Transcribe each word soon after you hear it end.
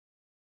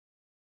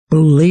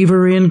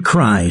Believer in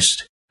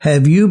Christ,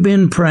 have you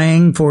been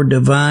praying for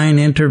divine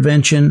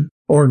intervention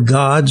or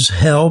God's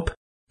help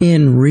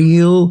in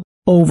real,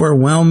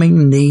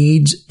 overwhelming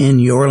needs in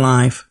your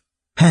life?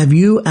 Have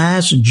you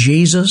asked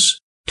Jesus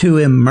to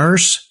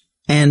immerse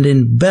and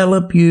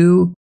envelop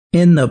you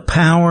in the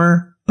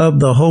power of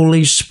the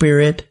Holy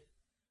Spirit?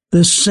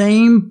 The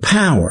same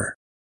power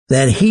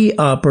that He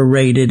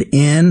operated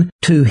in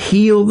to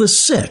heal the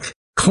sick,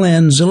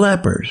 cleanse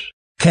lepers,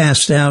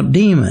 cast out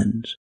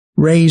demons,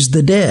 raise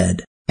the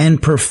dead,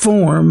 and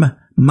perform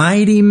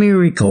mighty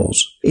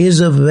miracles is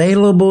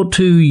available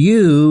to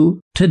you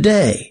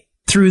today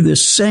through the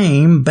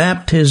same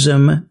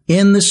baptism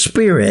in the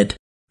Spirit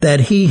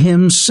that He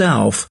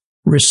Himself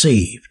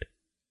received.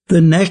 The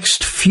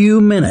next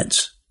few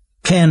minutes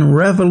can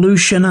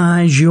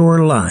revolutionize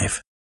your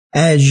life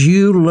as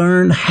you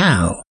learn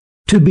how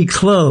to be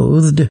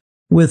clothed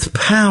with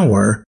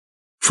power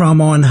from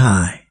on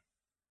high.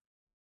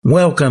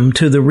 Welcome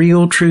to the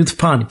Real Truth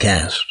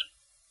Podcast.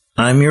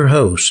 I'm your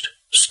host,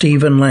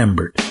 Stephen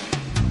Lambert.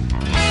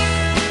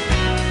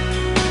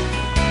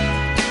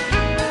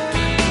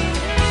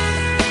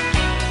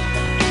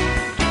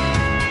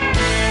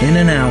 In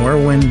an hour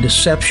when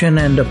deception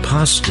and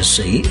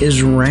apostasy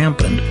is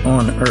rampant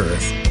on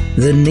earth,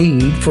 the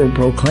need for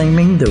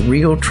proclaiming the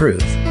real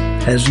truth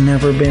has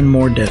never been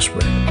more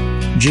desperate.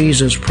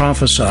 Jesus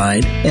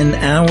prophesied, "An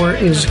hour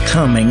is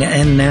coming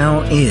and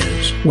now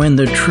is, when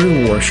the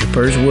true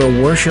worshipers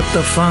will worship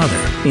the Father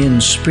in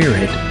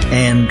spirit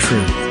and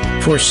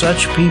truth. For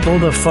such people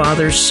the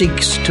Father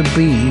seeks to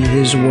be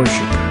His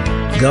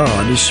worshiper.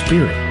 God is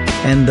spirit,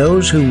 and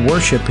those who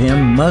worship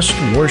Him must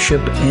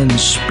worship in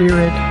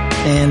spirit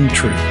and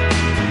truth."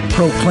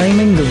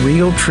 Proclaiming the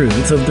real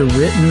truth of the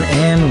written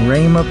and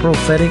Rhema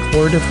prophetic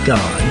Word of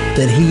God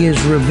that He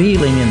is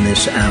revealing in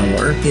this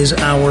hour is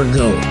our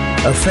goal.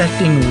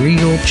 Affecting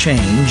real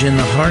change in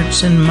the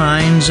hearts and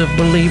minds of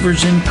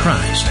believers in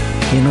Christ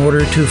in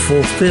order to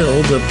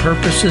fulfill the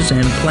purposes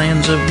and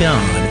plans of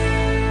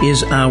God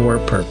is our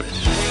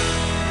purpose.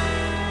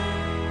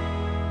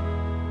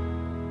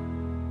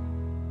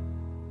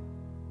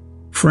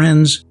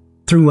 Friends,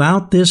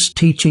 throughout this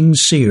teaching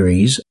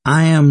series,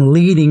 I am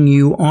leading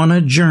you on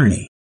a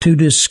journey to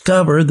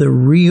discover the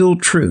real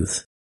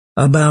truth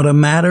about a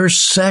matter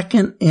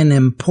second in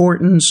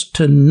importance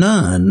to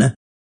none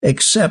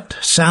except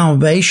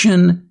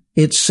salvation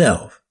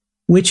itself,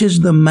 which is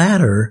the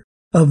matter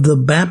of the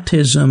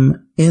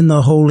baptism in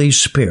the Holy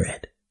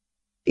Spirit.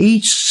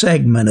 Each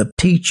segment of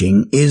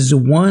teaching is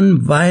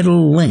one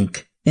vital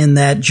link in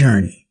that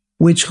journey,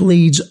 which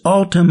leads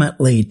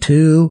ultimately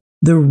to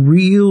the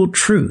real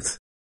truth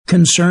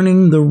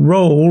concerning the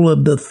role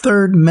of the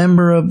third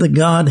member of the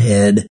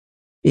Godhead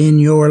in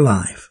your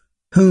life,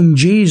 whom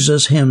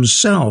Jesus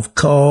Himself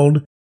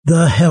called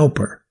the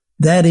Helper,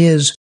 that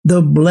is,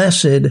 the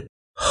blessed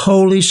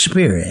Holy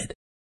Spirit,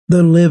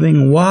 the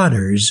living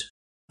waters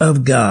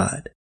of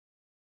God.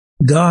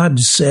 God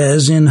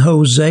says in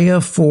Hosea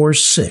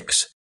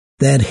 4:6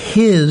 that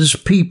His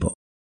people,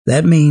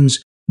 that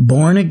means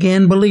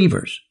born-again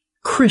believers,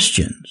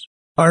 Christians,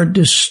 are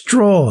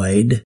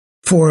destroyed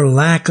for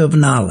lack of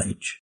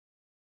knowledge.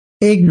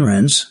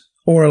 Ignorance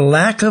or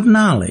lack of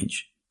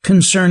knowledge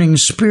concerning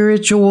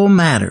spiritual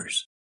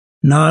matters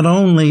not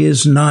only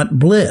is not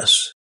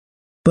bliss,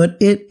 but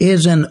it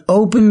is an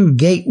open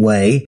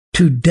gateway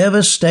to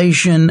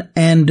devastation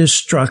and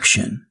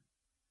destruction.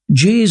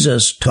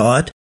 Jesus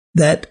taught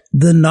that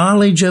the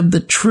knowledge of the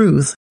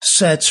truth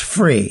sets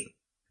free,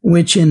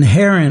 which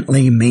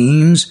inherently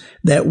means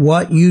that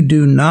what you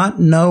do not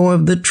know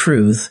of the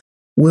truth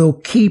will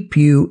keep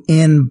you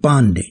in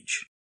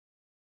bondage.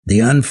 The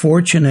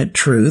unfortunate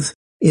truth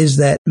is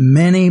that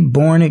many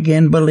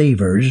born-again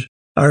believers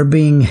are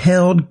being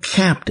held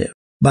captive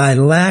by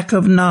lack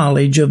of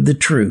knowledge of the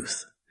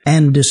truth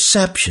and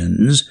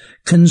deceptions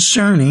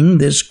concerning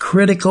this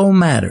critical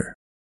matter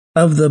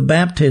of the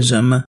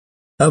baptism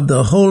of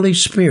the Holy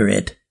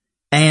Spirit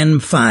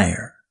and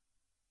fire.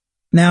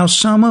 Now,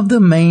 some of the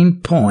main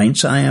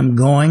points I am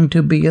going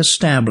to be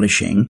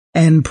establishing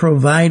and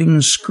providing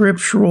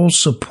scriptural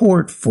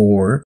support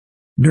for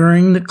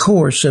during the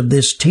course of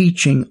this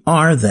teaching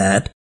are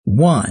that,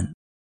 1.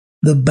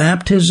 The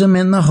baptism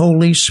in the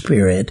Holy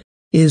Spirit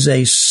is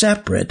a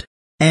separate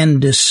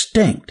and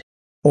distinct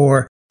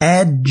or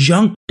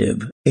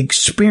adjunctive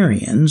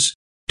experience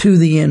to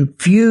the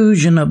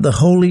infusion of the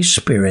Holy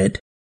Spirit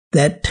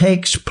that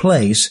takes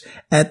place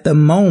at the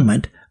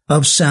moment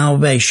of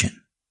salvation.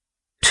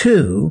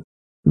 2.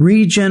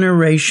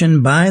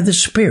 Regeneration by the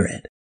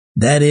Spirit,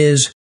 that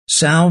is,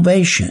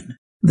 salvation,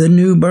 the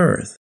new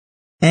birth,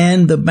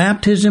 and the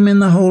baptism in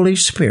the Holy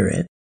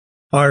Spirit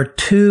are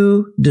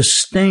two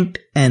distinct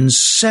and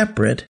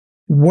separate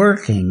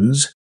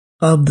workings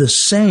of the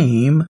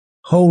same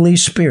Holy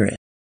Spirit.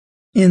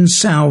 In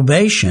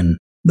salvation,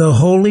 the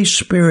Holy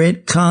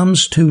Spirit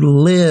comes to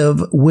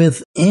live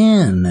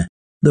within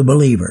the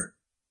believer,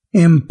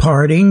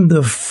 imparting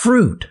the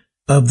fruit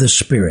of the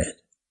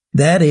Spirit.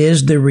 That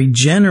is the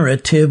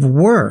regenerative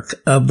work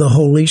of the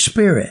Holy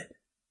Spirit.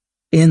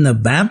 In the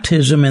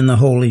baptism in the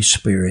Holy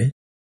Spirit,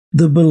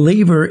 the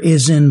believer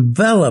is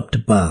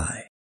enveloped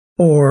by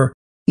or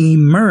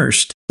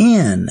immersed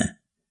in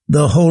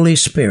the Holy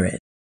Spirit.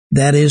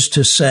 That is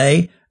to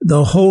say,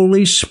 the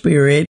Holy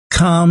Spirit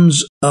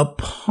comes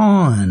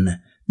upon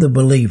the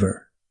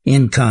believer,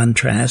 in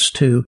contrast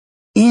to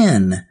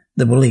in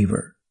the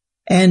believer,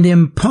 and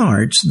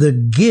imparts the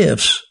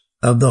gifts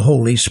of the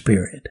Holy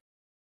Spirit.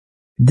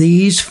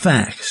 These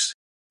facts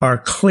are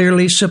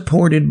clearly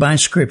supported by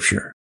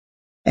Scripture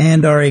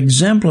and are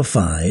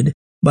exemplified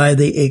by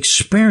the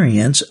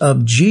experience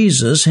of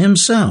Jesus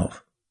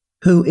himself,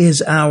 who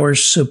is our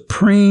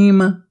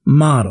supreme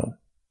model.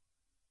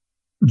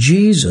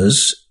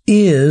 Jesus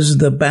is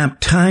the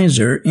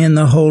baptizer in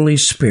the Holy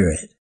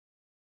Spirit.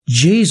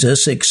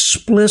 Jesus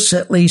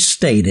explicitly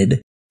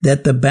stated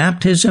that the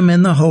baptism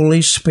in the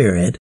Holy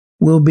Spirit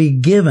will be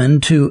given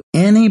to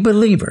any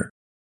believer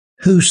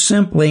who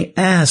simply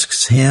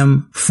asks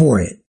him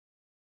for it.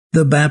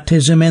 The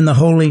baptism in the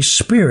Holy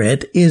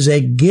Spirit is a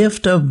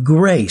gift of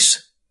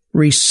grace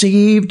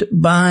received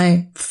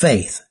by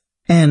faith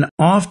and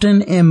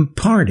often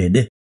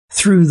imparted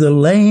through the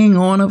laying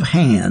on of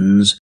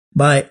hands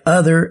by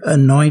other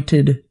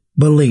anointed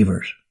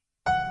believers.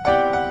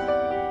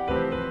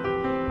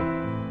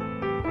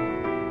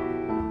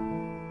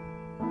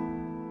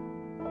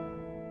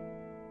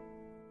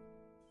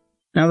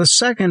 Now, the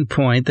second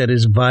point that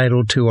is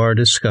vital to our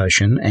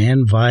discussion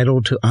and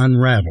vital to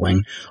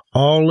unraveling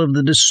all of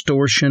the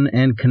distortion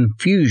and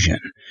confusion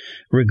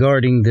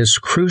regarding this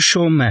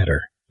crucial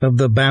matter of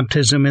the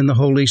baptism in the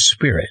Holy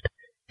Spirit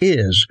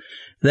is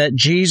that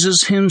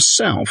Jesus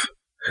himself,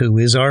 who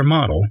is our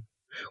model,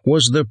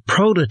 was the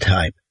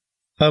prototype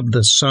of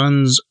the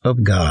sons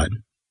of God.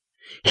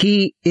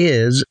 He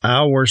is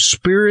our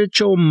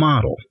spiritual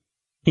model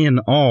in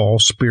all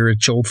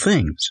spiritual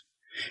things,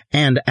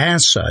 and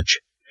as such,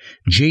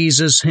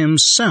 Jesus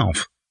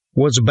himself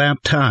was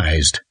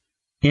baptized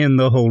in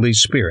the Holy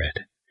Spirit,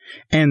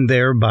 and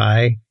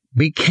thereby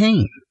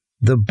became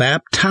the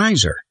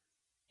baptizer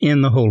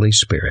in the Holy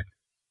Spirit.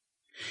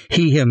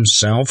 He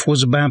himself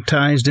was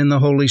baptized in the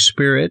Holy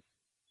Spirit,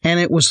 and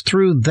it was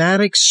through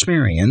that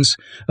experience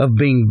of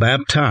being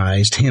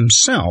baptized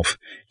himself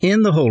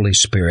in the Holy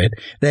Spirit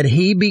that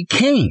he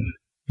became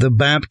the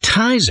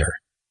baptizer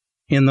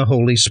in the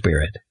Holy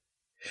Spirit.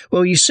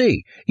 Well, you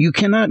see, you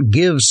cannot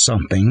give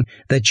something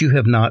that you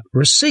have not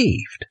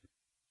received.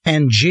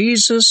 And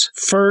Jesus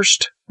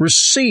first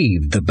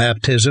received the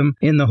baptism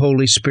in the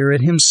Holy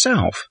Spirit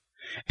himself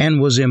and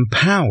was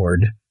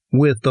empowered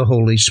with the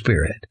Holy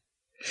Spirit.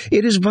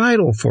 It is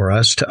vital for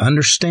us to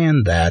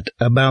understand that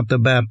about the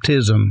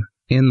baptism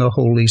in the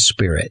Holy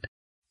Spirit.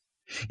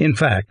 In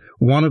fact,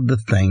 one of the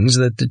things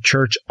that the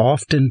church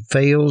often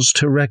fails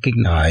to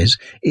recognize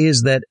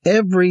is that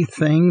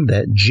everything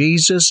that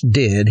Jesus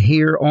did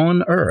here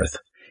on earth,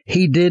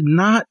 he did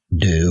not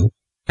do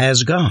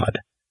as God.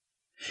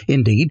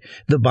 Indeed,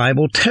 the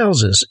Bible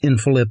tells us in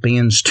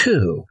Philippians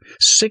 2,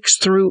 6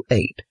 through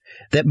 8,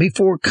 that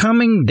before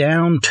coming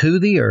down to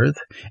the earth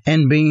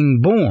and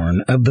being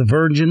born of the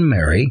Virgin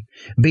Mary,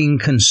 being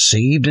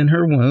conceived in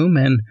her womb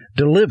and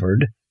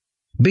delivered,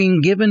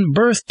 being given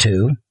birth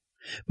to,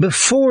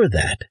 before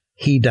that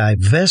he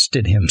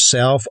divested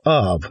himself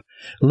of,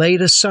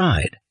 laid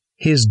aside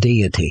his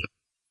deity,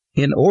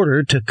 in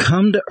order to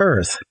come to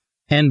earth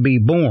and be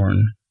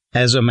born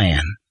as a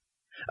man,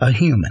 a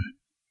human.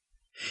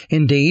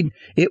 Indeed,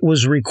 it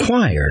was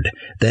required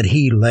that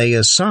he lay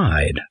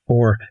aside,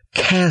 or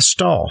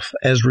cast off,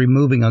 as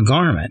removing a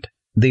garment,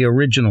 the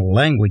original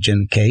language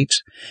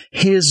indicates,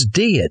 his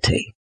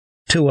deity,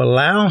 to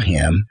allow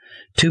him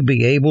to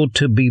be able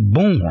to be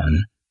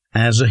born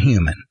as a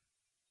human.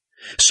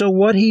 So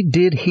what he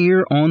did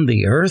here on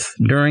the earth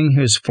during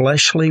his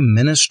fleshly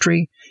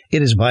ministry,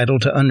 it is vital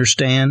to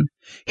understand,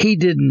 he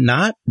did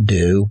not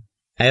do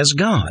as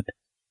God,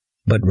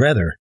 but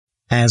rather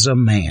as a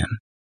man,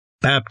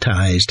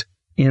 baptized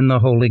in the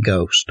Holy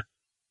Ghost.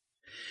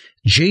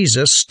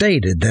 Jesus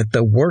stated that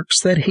the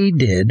works that he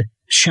did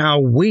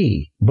shall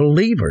we,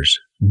 believers,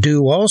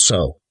 do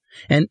also,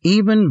 and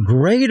even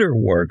greater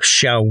works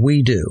shall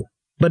we do.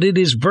 But it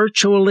is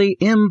virtually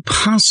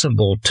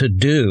impossible to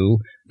do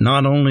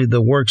not only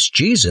the works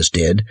Jesus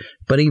did,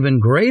 but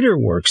even greater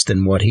works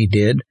than what he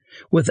did,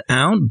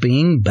 without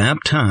being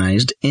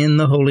baptized in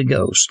the Holy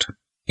Ghost,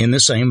 in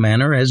the same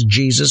manner as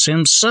Jesus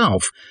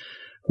himself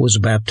was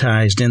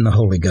baptized in the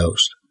Holy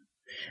Ghost.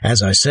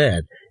 As I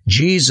said,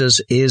 Jesus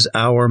is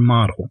our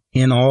model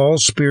in all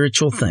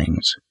spiritual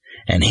things,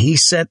 and he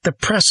set the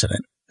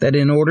precedent that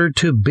in order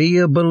to be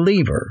a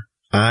believer,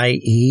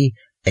 i.e.,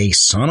 a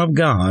son of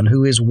God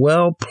who is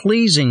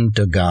well-pleasing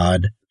to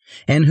God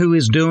and who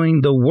is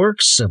doing the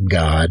works of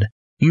God,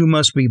 you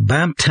must be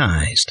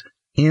baptized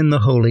in the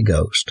Holy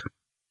Ghost.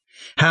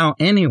 How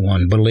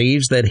anyone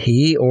believes that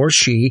he or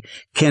she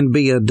can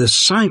be a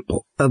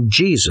disciple of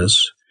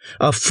Jesus,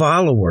 a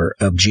follower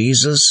of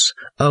Jesus,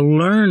 a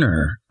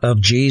learner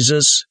of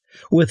Jesus,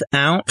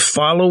 without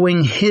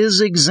following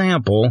his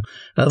example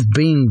of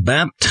being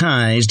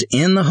baptized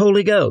in the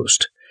Holy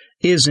Ghost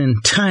is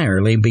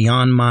entirely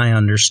beyond my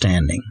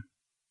understanding.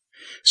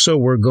 So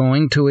we're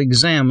going to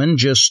examine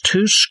just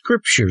 2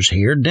 scriptures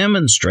here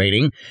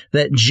demonstrating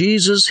that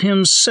Jesus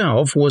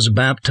himself was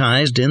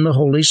baptized in the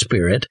Holy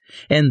Spirit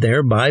and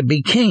thereby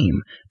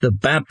became the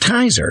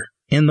baptizer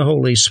in the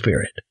Holy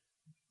Spirit.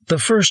 The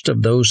first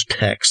of those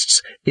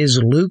texts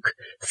is Luke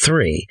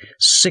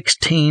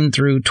 3:16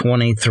 through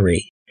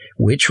 23,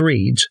 which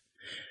reads,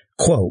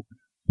 quote,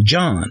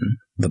 John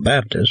the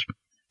Baptist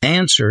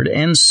answered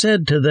and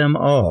said to them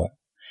all,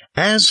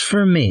 As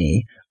for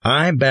me,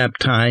 I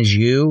baptize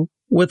you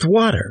with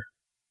water.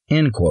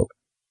 End quote.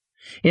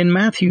 In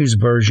Matthew's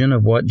version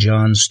of what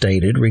John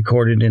stated,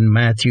 recorded in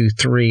Matthew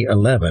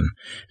 3:11,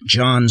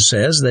 John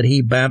says that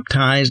he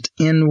baptized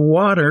in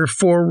water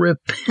for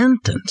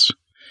repentance.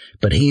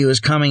 But he who is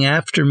coming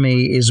after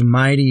me is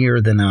mightier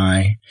than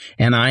I,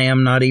 and I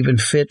am not even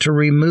fit to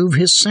remove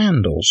his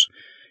sandals.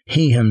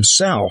 He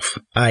himself,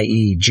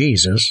 i.e.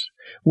 Jesus,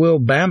 will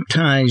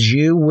baptize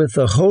you with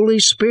the Holy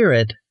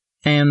Spirit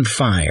and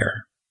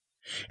fire.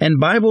 And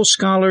Bible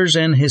scholars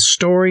and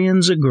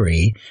historians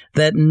agree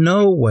that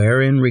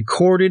nowhere in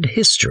recorded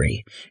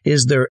history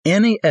is there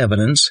any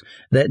evidence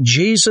that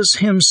Jesus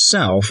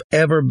himself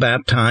ever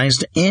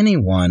baptized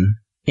anyone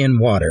in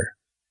water.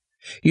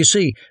 You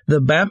see,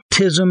 the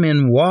baptism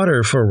in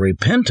water for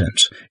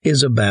repentance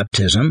is a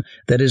baptism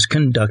that is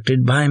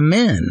conducted by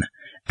men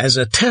as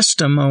a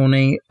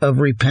testimony of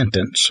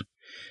repentance.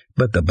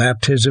 But the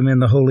baptism in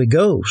the Holy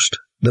Ghost,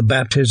 the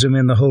baptism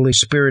in the Holy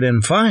Spirit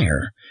and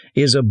fire,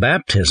 is a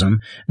baptism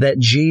that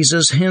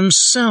Jesus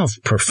himself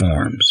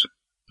performs.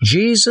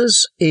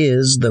 Jesus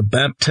is the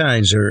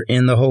baptizer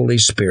in the Holy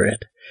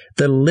Spirit,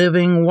 the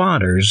living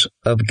waters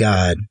of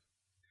God.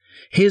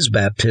 His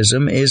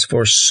baptism is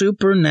for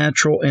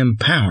supernatural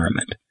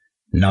empowerment,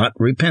 not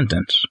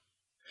repentance.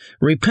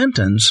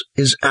 Repentance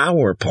is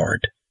our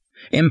part.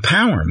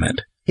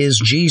 Empowerment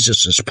is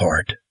Jesus'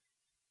 part.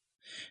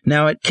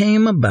 Now it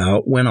came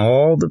about when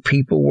all the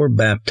people were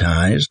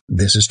baptized,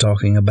 this is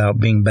talking about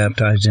being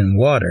baptized in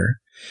water,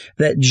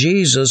 that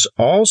Jesus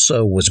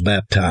also was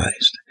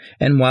baptized.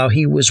 And while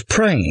he was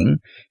praying,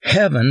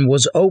 heaven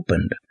was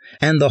opened,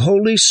 and the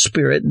Holy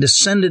Spirit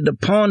descended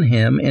upon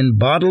him in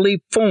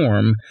bodily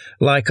form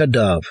like a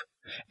dove.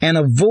 And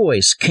a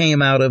voice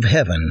came out of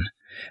heaven,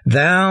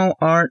 Thou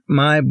art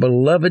my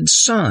beloved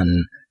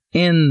Son,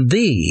 in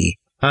thee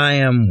I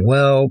am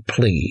well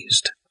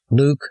pleased.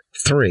 Luke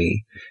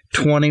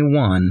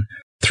 3:21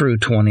 through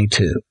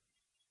 22.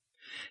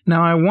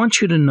 Now I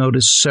want you to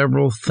notice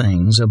several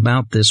things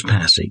about this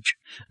passage.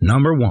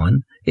 Number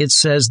 1, it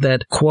says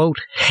that, quote,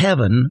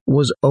 heaven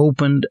was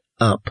opened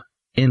up,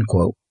 end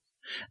quote.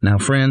 Now,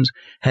 friends,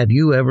 have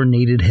you ever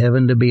needed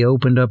heaven to be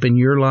opened up in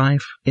your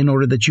life in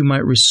order that you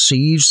might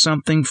receive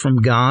something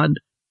from God?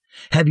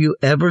 Have you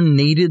ever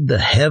needed the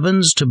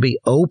heavens to be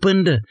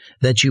opened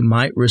that you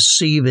might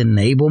receive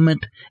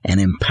enablement and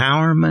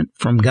empowerment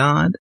from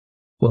God?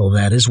 Well,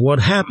 that is what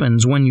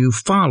happens when you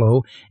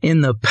follow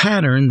in the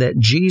pattern that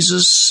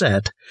Jesus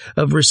set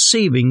of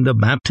receiving the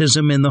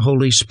baptism in the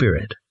Holy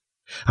Spirit.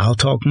 I'll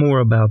talk more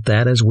about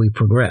that as we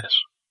progress.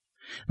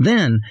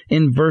 Then,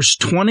 in verse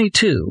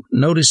 22,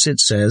 notice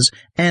it says,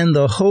 And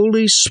the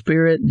Holy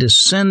Spirit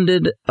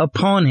descended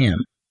upon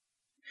him.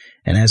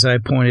 And as I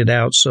pointed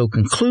out so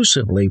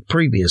conclusively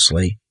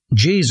previously,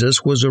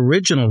 Jesus was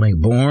originally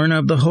born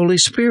of the Holy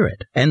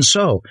Spirit. And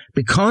so,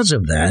 because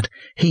of that,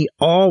 he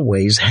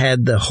always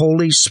had the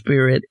Holy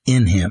Spirit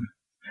in him.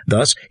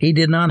 Thus, he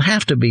did not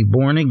have to be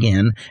born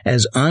again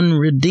as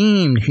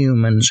unredeemed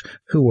humans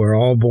who are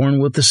all born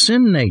with the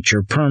sin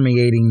nature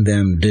permeating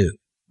them do.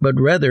 But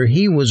rather,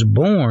 he was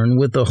born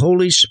with the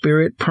Holy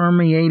Spirit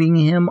permeating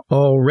him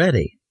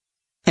already.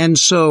 And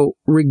so,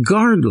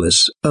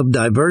 regardless of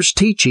diverse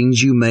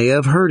teachings you may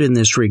have heard in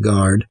this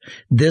regard,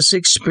 this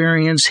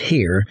experience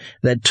here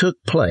that took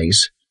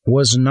place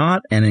was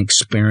not an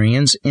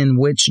experience in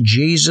which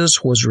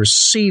Jesus was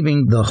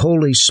receiving the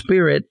Holy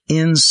Spirit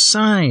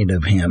inside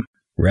of him.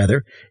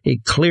 Rather,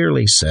 it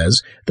clearly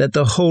says that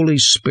the Holy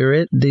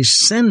Spirit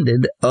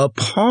descended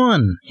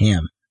upon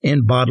him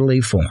in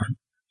bodily form,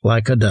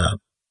 like a dove.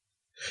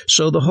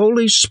 So the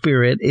Holy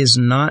Spirit is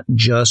not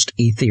just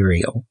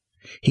ethereal.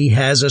 He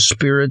has a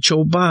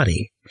spiritual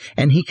body,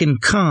 and he can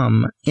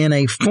come in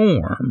a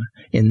form.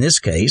 In this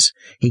case,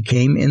 he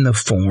came in the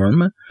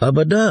form of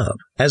a dove,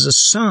 as a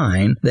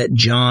sign that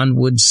John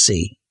would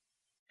see.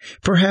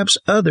 Perhaps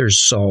others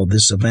saw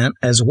this event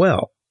as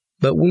well,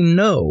 but we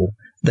know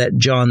that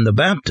John the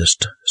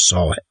Baptist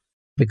saw it,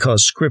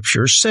 because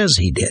Scripture says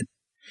he did.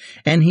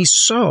 And he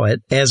saw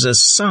it as a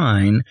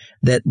sign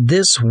that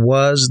this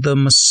was the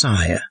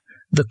Messiah,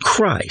 the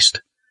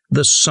Christ,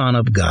 the Son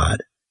of God.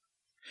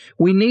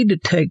 We need to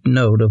take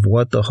note of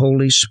what the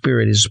Holy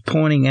Spirit is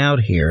pointing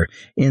out here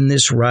in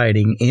this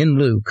writing in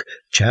Luke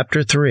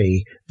chapter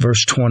 3,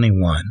 verse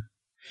 21.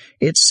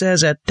 It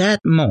says, At that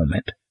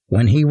moment,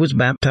 when he was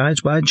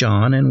baptized by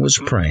John and was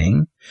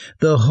praying,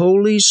 the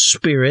Holy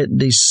Spirit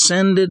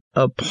descended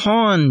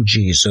upon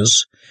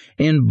Jesus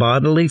in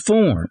bodily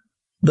form,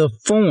 the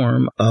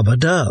form of a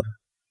dove.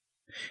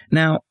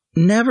 Now,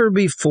 never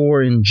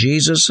before in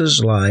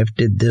Jesus' life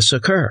did this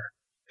occur,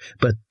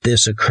 but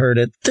this occurred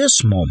at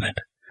this moment.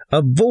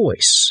 A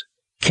voice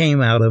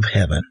came out of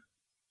heaven.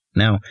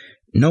 Now,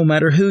 no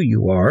matter who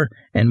you are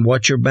and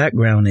what your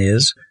background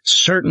is,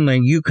 certainly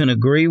you can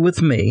agree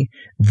with me,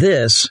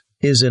 this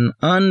is an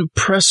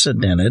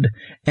unprecedented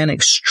and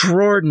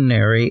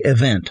extraordinary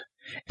event,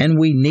 and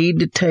we need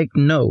to take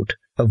note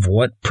of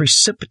what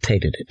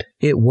precipitated it.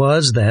 It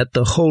was that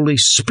the Holy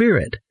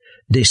Spirit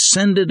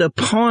descended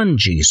upon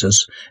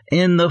Jesus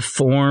in the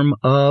form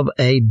of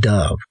a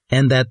dove,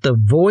 and that the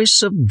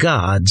voice of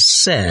God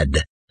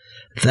said,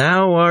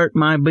 "Thou art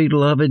my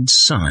beloved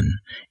Son,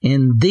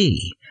 in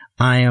thee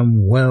I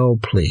am well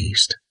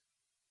pleased."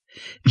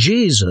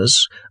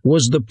 Jesus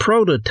was the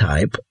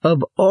prototype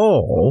of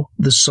all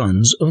the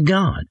sons of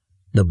God.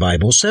 The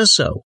Bible says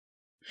so.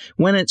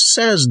 When it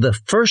says the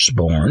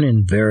firstborn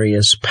in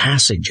various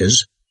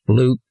passages,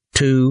 Luke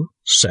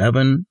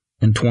 2:7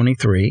 and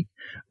 23,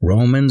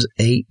 Romans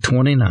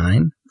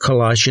 8:29,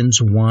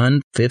 Colossians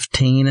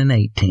 1:15 and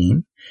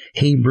 18,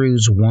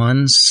 Hebrews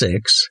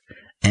 1:6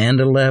 and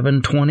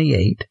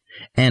 11:28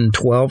 and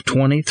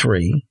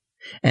 12:23,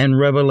 and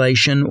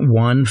Revelation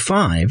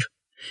 1:5,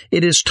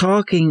 it is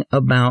talking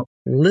about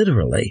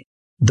literally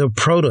the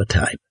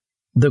prototype.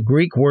 The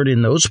Greek word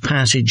in those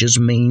passages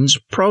means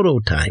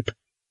prototype.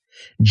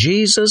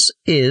 Jesus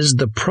is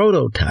the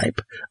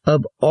prototype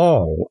of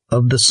all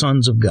of the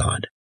sons of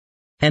God.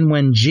 And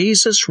when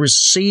Jesus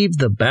received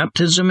the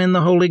baptism in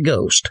the Holy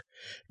Ghost,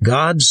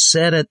 God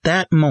said at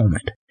that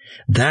moment,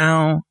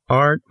 "Thou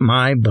art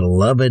my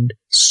beloved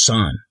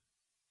Son.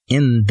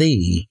 In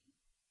thee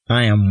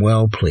I am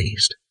well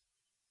pleased."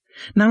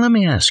 Now let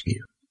me ask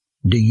you,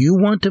 do you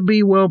want to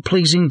be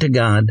well-pleasing to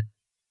God?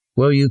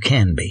 Well, you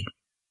can be.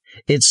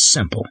 It's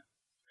simple.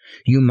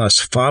 You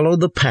must follow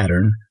the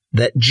pattern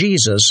that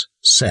Jesus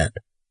set.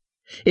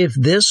 If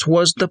this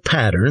was the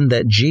pattern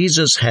that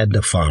Jesus had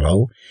to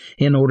follow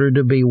in order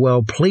to be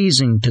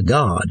well-pleasing to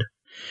God,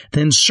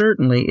 then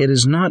certainly it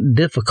is not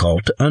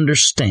difficult to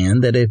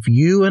understand that if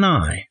you and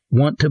I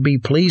want to be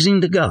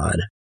pleasing to God,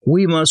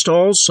 we must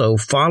also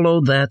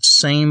follow that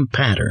same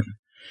pattern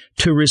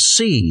to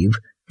receive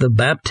the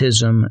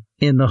baptism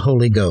in the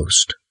Holy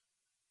Ghost.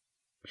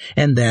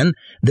 And then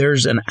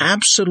there's an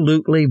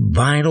absolutely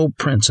vital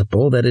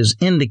principle that is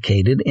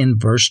indicated in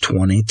verse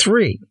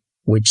 23,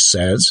 which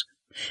says,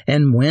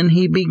 "And when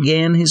he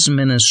began his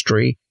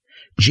ministry,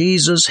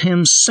 Jesus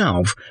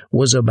himself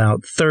was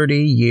about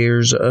 30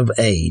 years of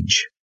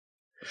age."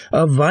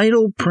 A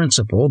vital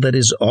principle that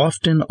is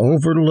often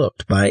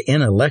overlooked by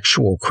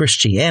intellectual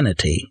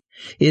Christianity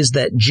is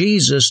that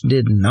Jesus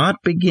did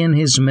not begin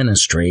his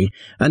ministry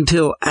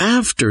until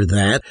after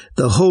that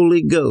the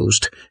Holy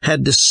Ghost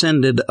had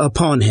descended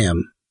upon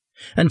him,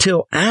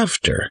 until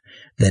after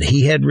that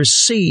he had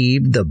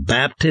received the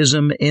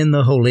baptism in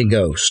the Holy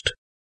Ghost.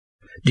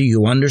 Do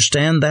you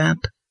understand that?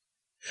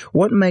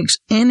 What makes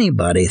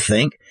anybody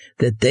think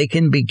that they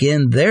can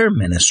begin their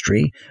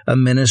ministry, a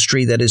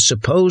ministry that is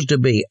supposed to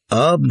be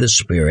of the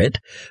Spirit,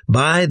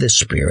 by the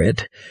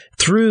Spirit,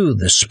 through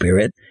the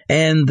Spirit,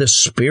 and the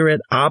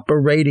Spirit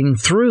operating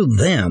through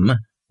them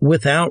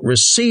without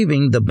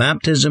receiving the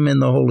baptism in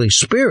the Holy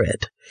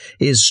Spirit,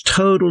 is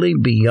totally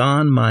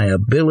beyond my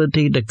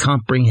ability to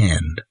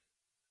comprehend.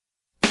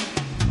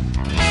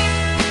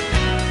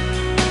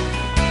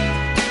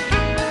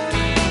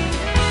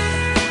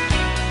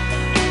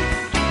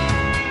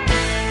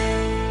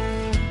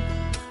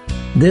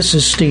 This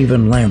is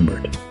Stephen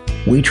Lambert.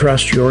 We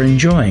trust you're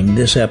enjoying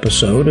this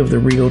episode of the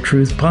Real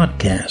Truth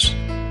Podcast.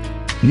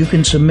 You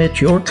can submit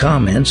your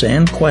comments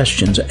and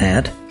questions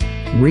at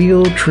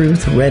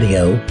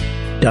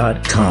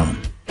realtruthradio.com.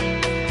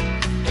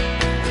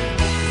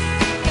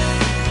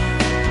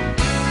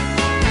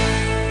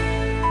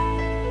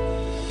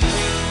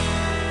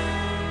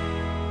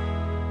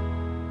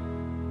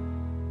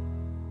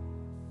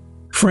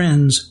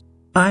 Friends,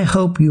 I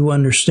hope you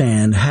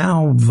understand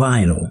how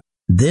vital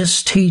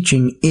this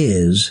teaching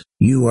is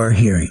you are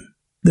hearing.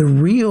 The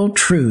real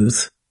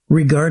truth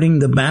regarding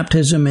the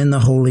baptism in the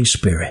Holy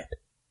Spirit.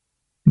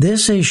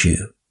 This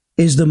issue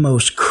is the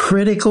most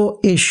critical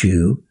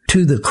issue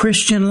to the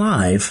Christian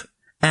life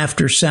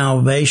after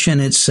salvation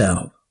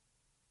itself.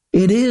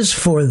 It is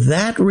for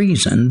that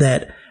reason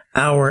that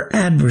our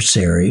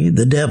adversary,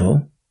 the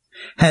devil,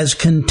 has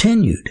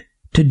continued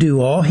to do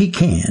all he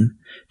can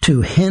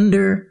to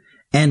hinder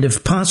and,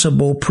 if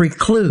possible,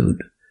 preclude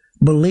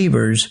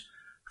believers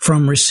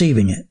from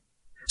receiving it,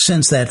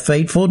 since that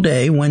fateful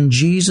day when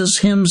Jesus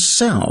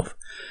himself,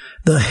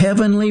 the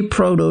heavenly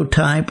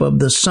prototype of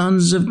the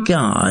sons of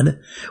God,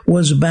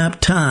 was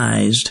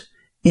baptized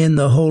in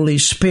the Holy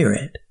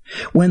Spirit,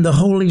 when the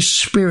Holy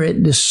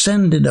Spirit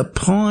descended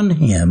upon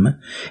him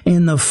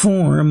in the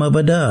form of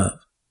a dove,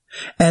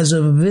 as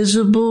a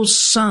visible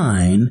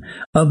sign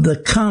of the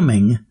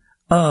coming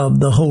of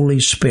the Holy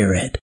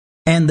Spirit,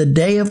 and the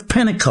day of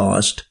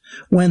Pentecost,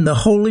 when the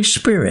Holy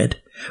Spirit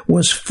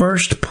was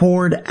first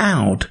poured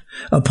out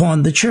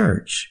upon the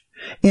church,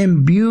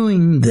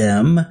 imbuing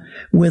them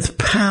with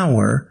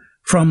power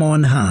from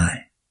on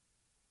high.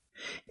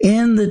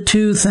 In the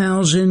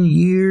 2,000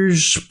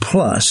 years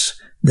plus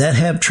that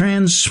have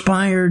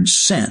transpired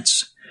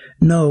since,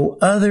 no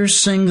other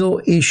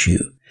single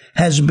issue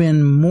has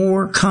been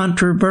more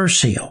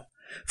controversial,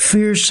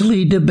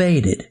 fiercely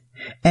debated,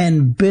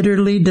 and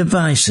bitterly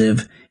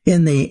divisive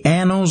in the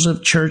annals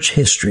of church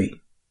history.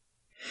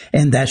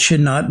 And that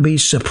should not be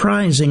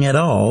surprising at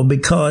all,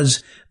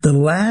 because the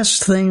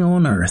last thing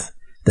on earth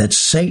that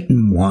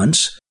Satan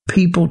wants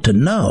people to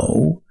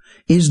know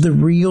is the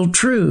real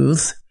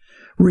truth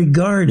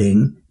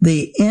regarding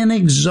the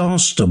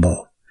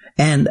inexhaustible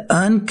and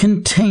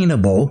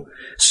uncontainable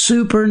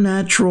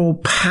supernatural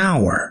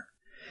power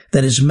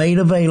that is made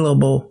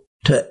available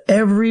to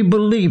every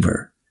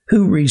believer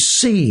who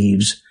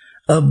receives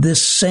of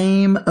this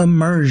same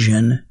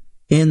immersion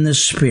in the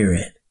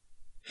Spirit.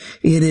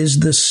 It is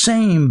the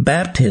same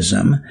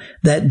baptism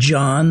that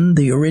John,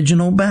 the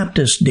original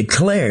Baptist,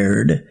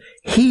 declared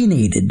he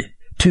needed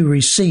to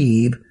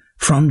receive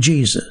from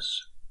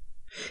Jesus.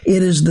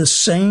 It is the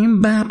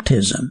same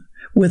baptism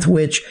with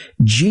which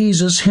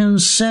Jesus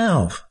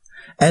himself,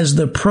 as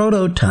the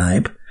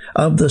prototype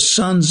of the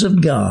sons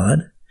of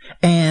God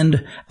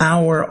and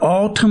our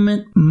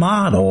ultimate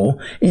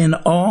model in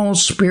all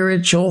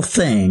spiritual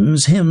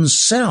things,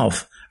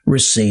 himself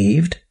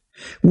received,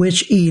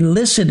 which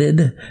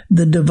elicited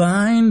the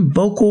divine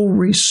vocal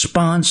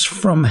response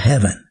from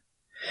heaven.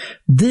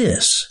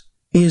 This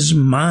is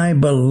my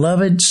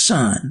beloved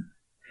Son,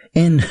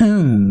 in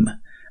whom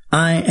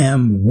I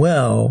am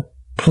well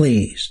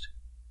pleased.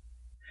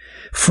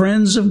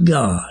 Friends of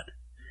God,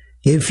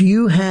 if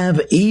you have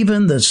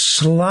even the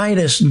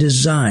slightest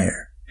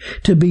desire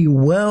to be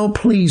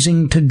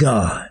well-pleasing to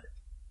God,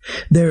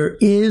 there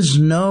is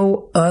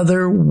no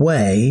other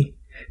way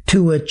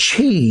to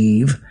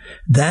achieve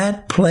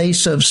that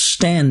place of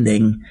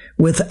standing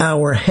with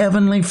our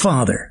Heavenly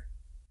Father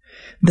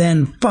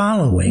than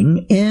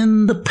following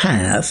in the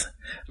path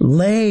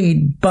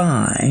laid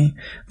by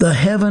the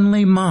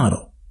heavenly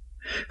model,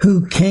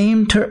 who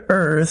came to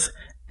earth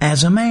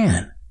as a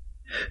man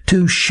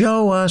to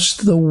show us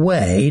the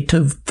way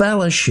to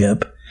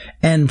fellowship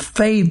and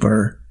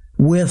favor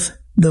with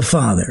the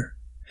Father,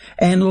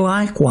 and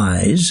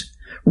likewise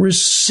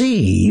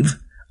receive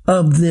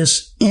of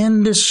this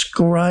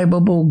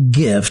indescribable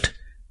gift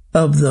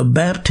of the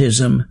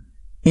baptism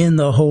in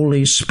the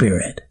Holy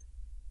Spirit.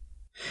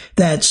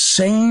 That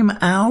same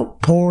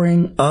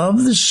outpouring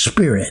of the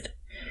Spirit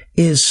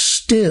is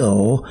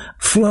still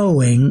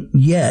flowing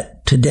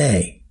yet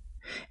today,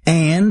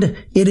 and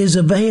it is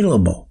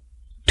available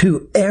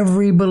to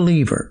every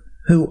believer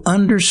who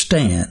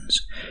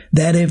understands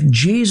that if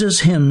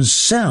Jesus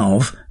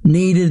himself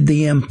needed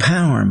the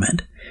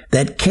empowerment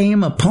that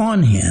came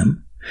upon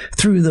him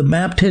through the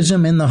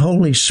baptism in the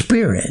Holy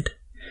Spirit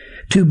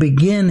to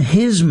begin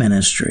his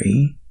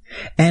ministry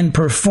and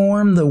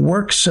perform the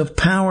works of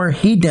power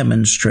he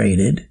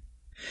demonstrated,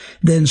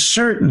 then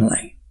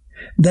certainly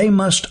they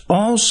must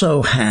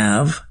also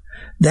have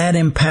that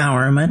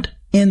empowerment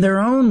in their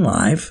own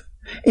life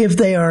if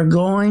they are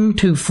going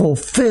to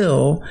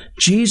fulfill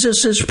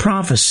Jesus'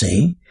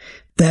 prophecy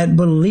that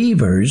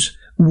believers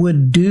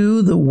would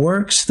do the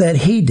works that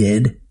he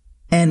did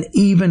and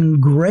even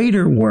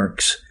greater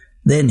works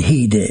than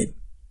he did.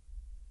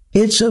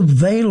 It's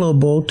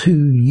available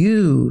to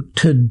you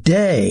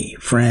today,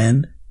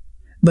 friend,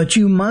 but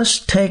you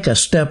must take a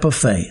step of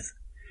faith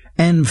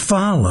and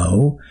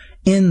follow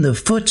in the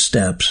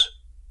footsteps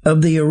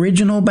of the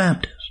original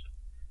Baptist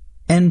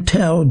and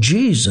tell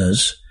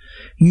Jesus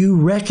you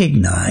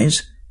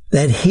recognize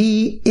that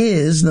he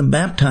is the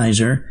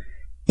baptizer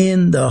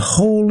in the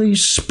Holy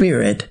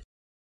Spirit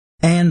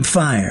and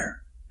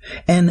fire,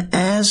 and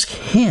ask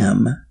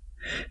him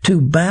to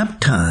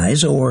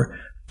baptize or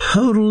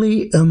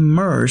totally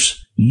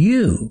immerse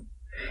you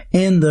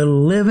in the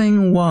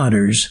living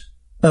waters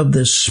of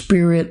the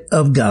Spirit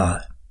of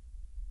God.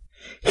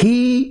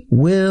 He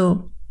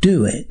will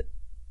do it,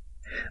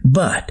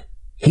 but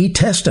he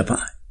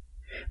testified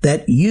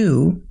that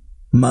you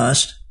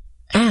must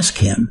ask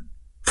him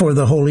for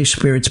the Holy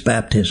Spirit's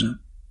baptism.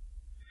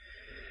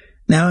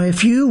 Now,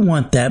 if you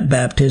want that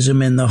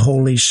baptism in the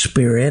Holy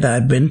Spirit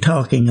I've been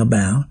talking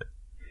about,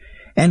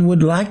 and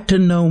would like to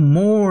know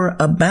more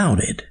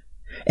about it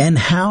and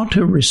how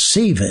to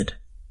receive it,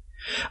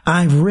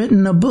 I've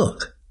written a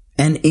book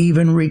and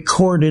even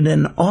recorded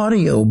an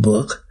audio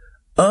book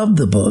of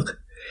the book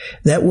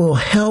that will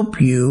help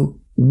you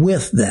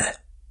with that.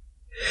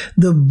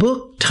 The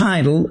book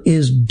title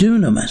is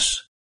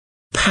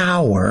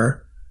Dunamis-Power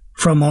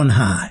from on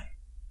high.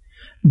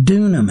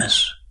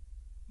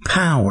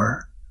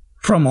 Dunamis-Power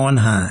from on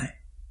high.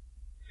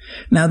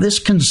 Now, this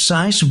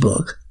concise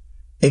book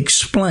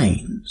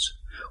explains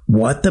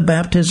what the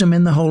baptism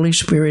in the Holy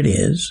Spirit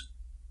is,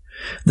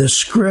 the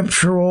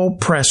scriptural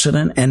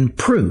precedent and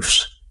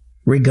proofs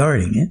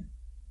regarding it,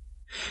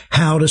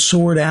 how to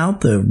sort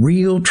out the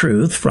real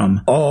truth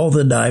from all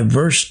the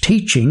diverse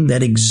teaching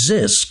that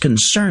exists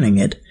concerning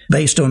it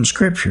based on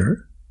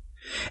Scripture,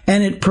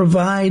 and it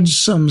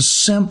provides some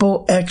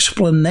simple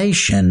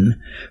explanation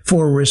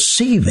for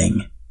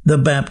receiving the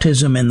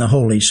baptism in the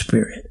Holy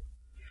Spirit.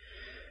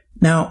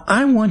 Now,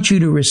 I want you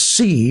to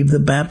receive the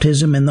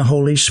baptism in the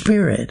Holy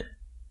Spirit.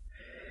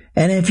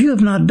 And if you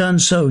have not done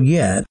so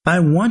yet, I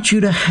want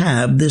you to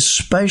have this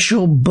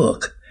special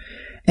book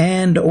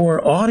and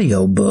or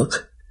audio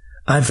book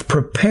I've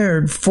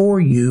prepared for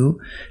you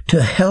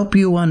to help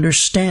you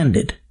understand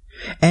it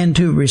and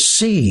to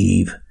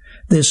receive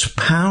this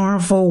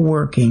powerful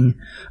working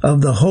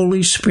of the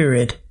Holy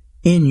Spirit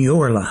in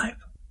your life.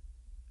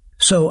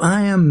 So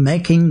I am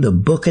making the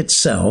book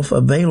itself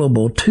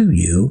available to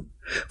you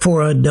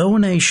for a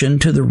donation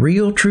to the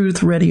Real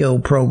Truth Radio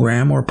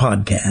program or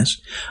podcast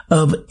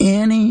of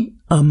any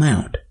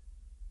amount.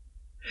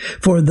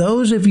 For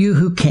those of you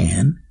who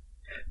can,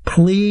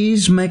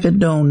 please make a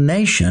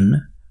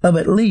donation of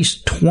at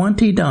least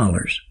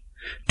 $20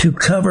 to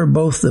cover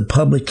both the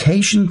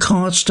publication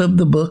cost of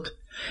the book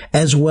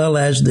as well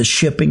as the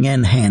shipping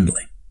and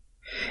handling.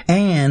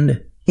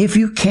 And if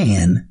you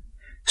can,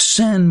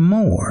 send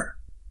more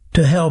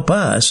to help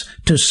us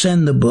to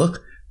send the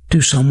book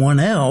to someone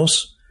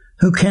else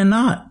who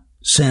cannot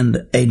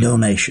send a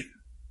donation.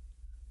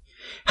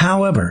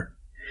 However,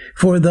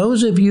 for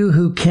those of you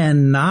who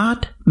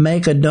cannot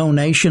make a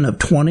donation of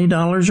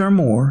 $20 or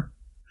more,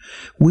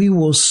 we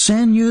will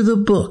send you the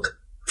book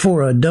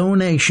for a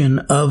donation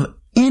of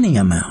any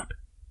amount.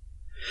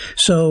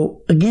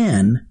 So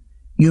again,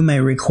 you may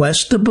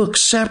request the book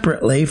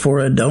separately for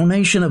a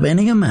donation of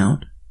any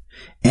amount,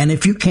 and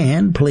if you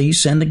can,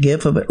 please send a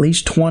gift of at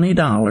least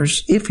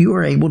 $20 if you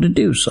are able to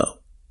do so.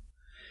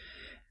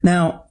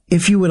 Now,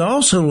 if you would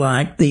also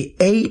like the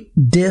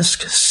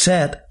 8-disc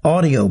set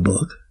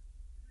audiobook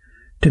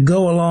to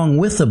go along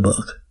with the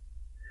book,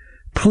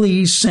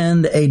 please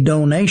send a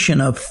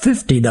donation of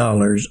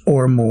 $50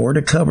 or more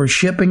to cover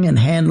shipping and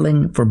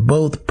handling for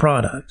both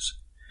products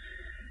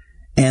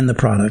and the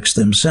products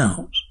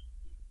themselves.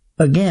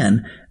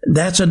 Again,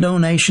 that's a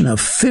donation of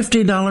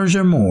 $50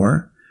 or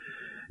more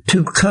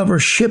to cover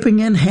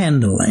shipping and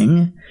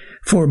handling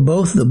for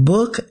both the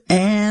book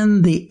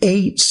and the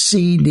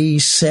 8-CD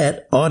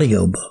set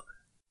audiobook.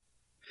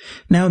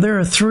 Now, there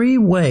are 3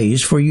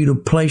 ways for you to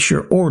place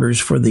your orders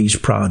for these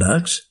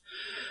products: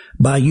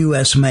 by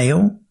U.S.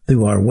 mail,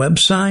 through our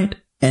website,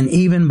 and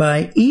even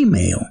by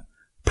email,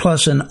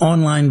 plus an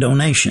online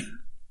donation.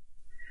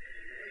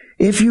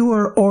 If you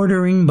are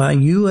ordering by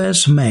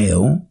U.S.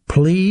 mail,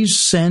 please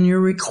send your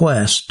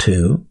request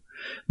to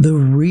The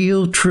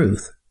Real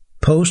Truth,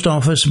 Post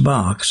Office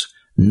Box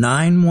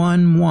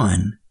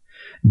 911,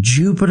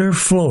 Jupiter,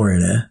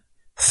 Florida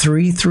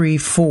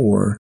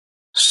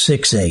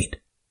 33468.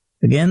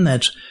 Again,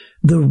 that's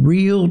The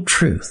Real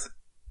Truth,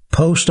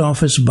 Post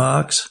Office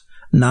Box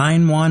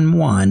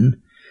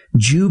 911,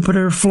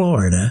 Jupiter,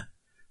 Florida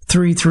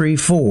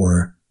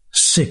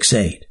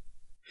 33468.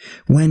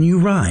 When you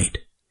write,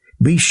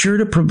 be sure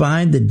to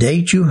provide the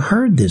date you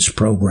heard this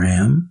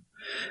program,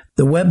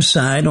 the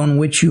website on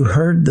which you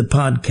heard the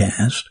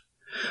podcast,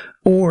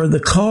 or the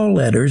call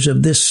letters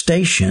of this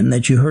station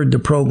that you heard the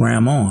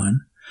program on,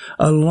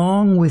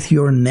 along with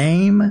your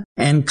name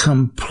and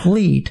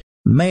complete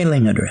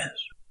mailing address.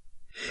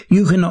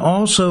 You can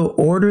also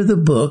order the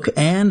book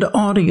and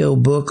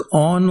audiobook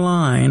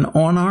online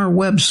on our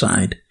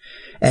website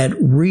at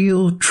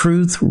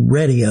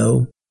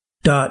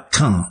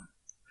realtruthradio.com,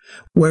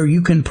 where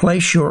you can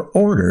place your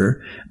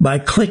order by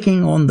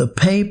clicking on the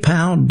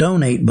PayPal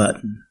donate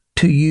button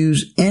to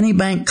use any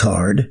bank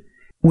card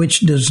which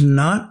does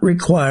not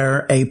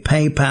require a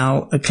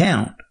PayPal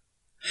account.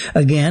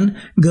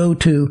 Again, go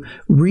to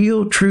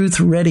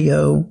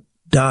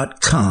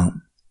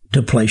realtruthradio.com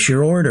to place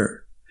your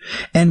order,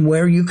 and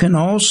where you can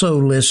also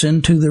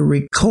listen to the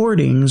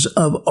recordings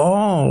of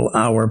all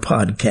our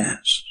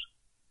podcasts.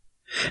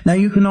 Now,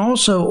 you can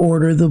also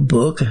order the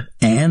book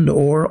and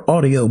or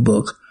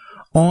audiobook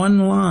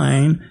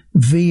online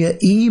via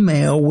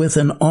email with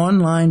an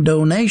online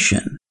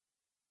donation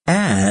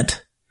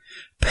at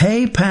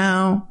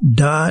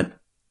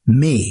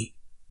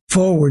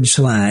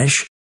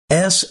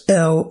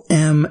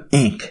paypal.me/SLM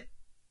Inc.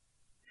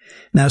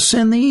 Now,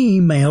 send the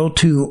email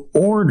to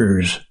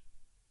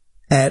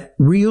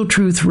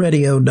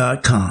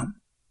orders@realtruthradio.com.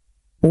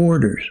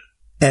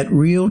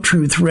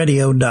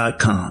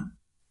 Orders@realtruthradio.com.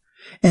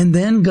 And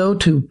then go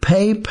to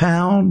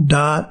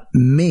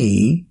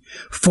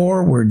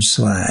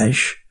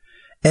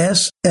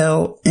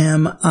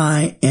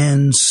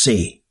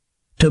paypal.me/SLMINC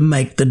to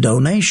make the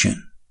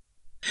donation.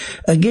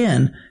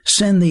 Again,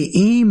 send the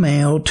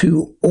email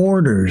to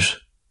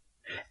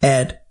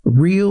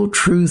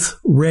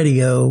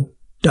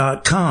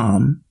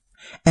orders@realtruthradio.com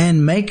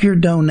and make your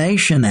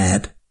donation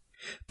at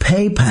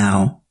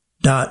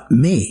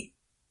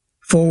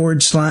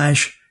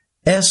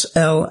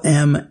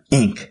paypal.me/SLM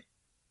Inc.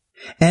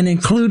 and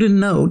include a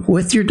note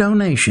with your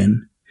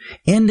donation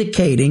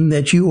indicating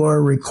that you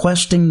are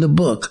requesting the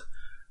book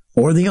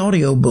or the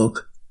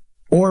audiobook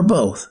or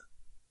both.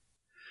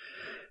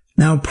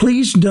 Now,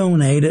 please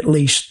donate at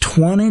least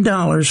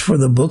 $20 for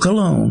the book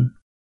alone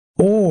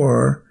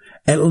or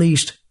at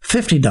least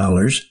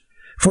 $50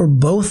 for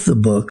both the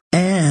book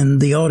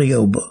and the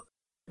audiobook,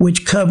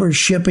 which covers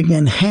shipping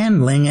and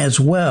handling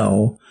as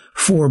well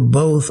for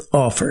both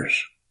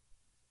offers.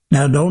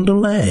 Now don't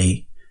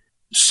delay.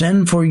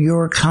 Send for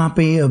your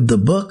copy of the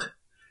book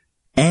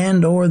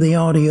and or the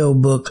audio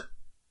book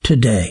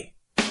today.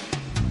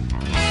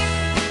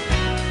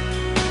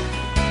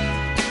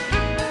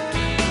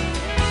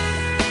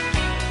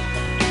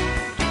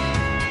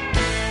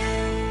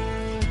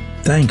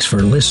 Thanks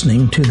for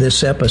listening to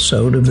this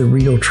episode of The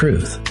Real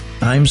Truth.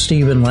 I'm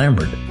Stephen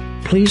Lambert.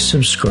 Please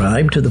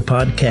subscribe to the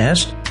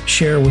podcast,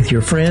 share with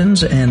your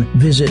friends, and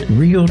visit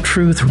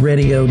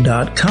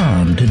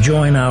realtruthradio.com to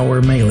join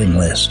our mailing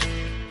list.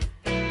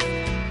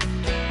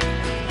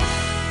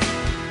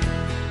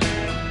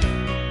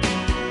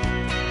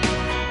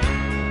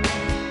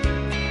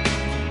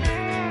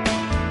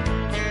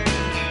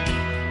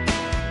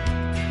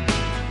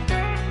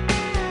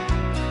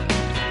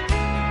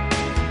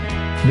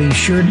 Be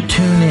sure to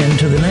tune in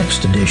to the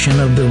next edition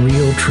of The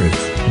Real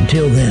Truth.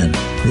 Until then,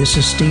 this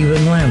is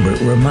Stephen Lambert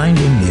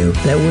reminding you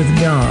that with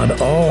God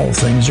all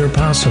things are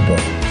possible,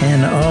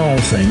 and all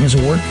things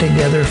work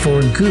together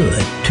for good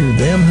to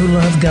them who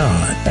love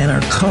God and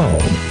are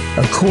called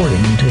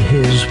according to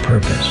His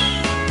purpose.